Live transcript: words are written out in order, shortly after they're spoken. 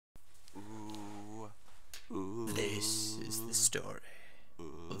story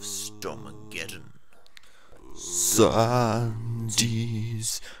of Stormageddon.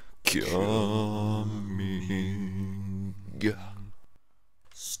 Sandy's coming.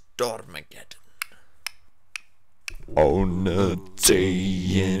 Stormageddon. On a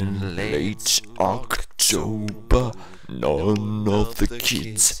day in late October, none of the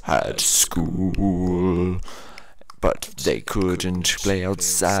kids had school. But they couldn't play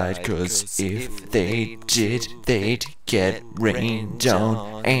outside, 'cause if they did, they'd get rained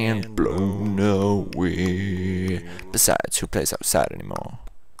on and blown away. Besides, who plays outside anymore?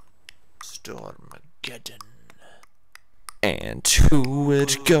 Stormageddon. And who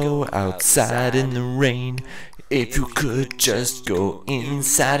would go outside in the rain if you could just go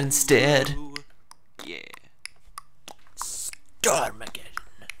inside instead? Yeah. Stormageddon.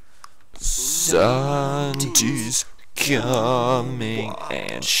 Sandy's coming,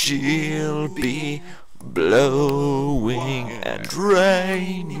 and she'll be blowing and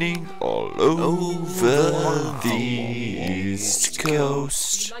raining all over the East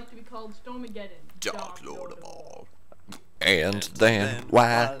Coast. You'd like to be called Stormageddon. Dark Lord of all. And then,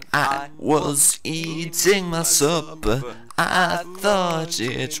 while I was eating my supper, I thought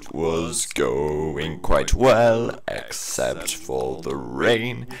it was going quite well, except for the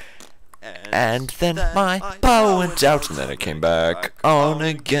rain. And then my power went out, and then it came back on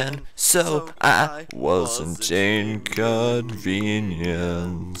again, so I wasn't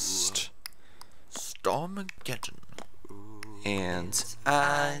inconvenienced. Stormageddon. And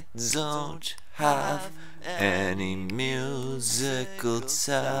I don't have any musical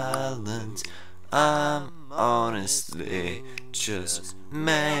talent. I'm honestly just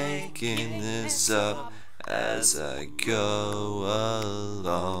making this up as I go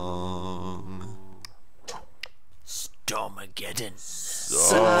along. Stormageddon.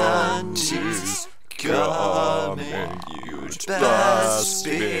 Sandy's coming, you'd best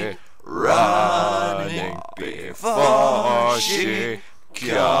be running before she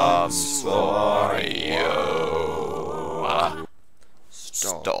comes for you.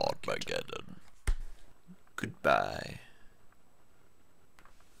 Stormageddon. Goodbye.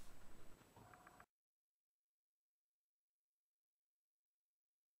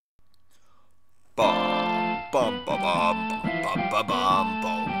 Bum bum bum bum bum bum bum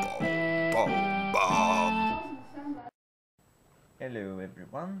bum bum bum. Hello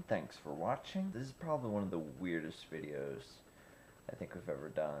everyone, thanks for watching. This is probably one of the weirdest videos I think we've ever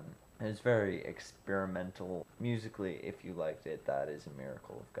done. It's very experimental. Musically, if you liked it, that is a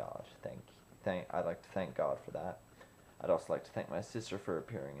miracle of God. I'd like to thank God for that. I'd also like to thank my sister for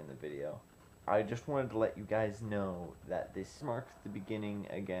appearing in the video. I just wanted to let you guys know that this marks the beginning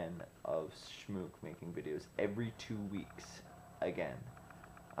again of SHcMOOK making videos every 2 weeks again.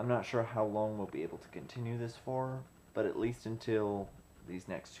 I'm not sure how long we'll be able to continue this for, but at least until these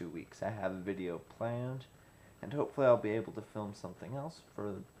next 2 weeks. I have a video planned, and hopefully I'll be able to film something else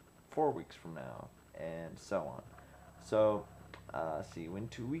for 4 weeks from now, and so on. So, see you in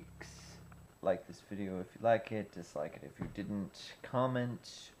 2 weeks. Like this video if you like it, dislike it if you didn't,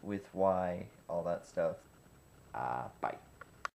 comment with why, all that stuff. Bye.